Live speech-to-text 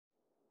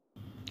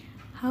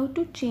How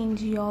to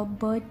change your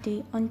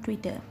birthday on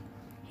Twitter.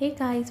 Hey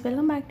guys,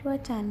 welcome back to our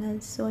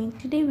channel. So in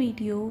today's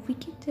video we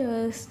can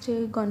just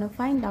gonna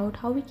find out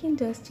how we can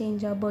just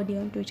change our birthday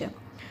on Twitter.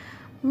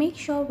 Make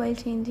sure while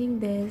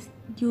changing this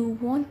you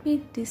won't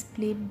be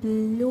displayed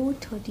below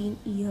 13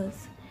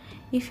 years.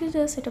 If you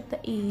just set up the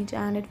age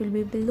and it will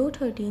be below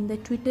 13, the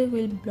Twitter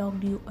will block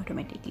you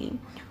automatically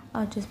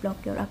or just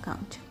block your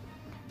account.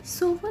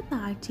 So for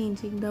that,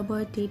 changing the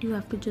birth date, you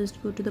have to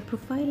just go to the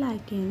profile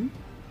icon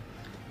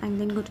and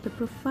then go to the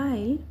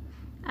profile,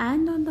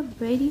 and on the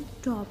very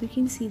top you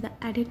can see the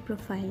edit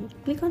profile.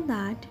 Click on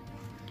that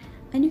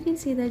and you can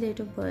see the date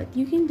of birth.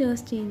 You can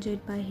just change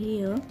it by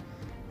here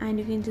and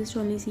you can just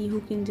only see who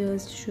can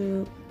just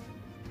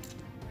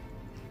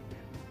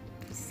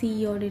see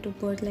your date of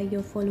birth, like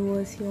your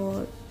followers,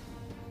 your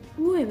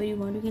whoever you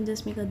want. You can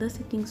just make other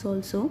settings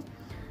also.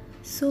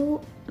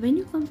 So when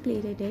you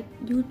completed it,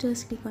 you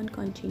just click on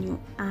continue,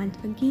 and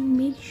again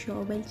make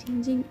sure while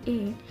changing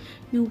it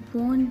you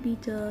won't be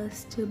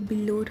just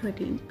below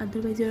 13,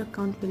 otherwise your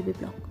account will be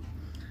blocked.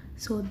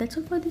 So that's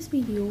all for this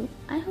video.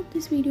 I hope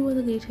this video was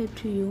a great help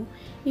to you.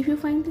 If you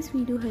find this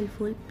video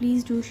helpful,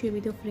 please do share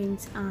with your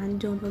friends and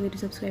don't forget to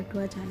subscribe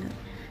to our channel.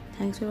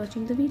 Thanks for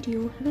watching the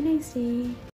video. Have a nice day.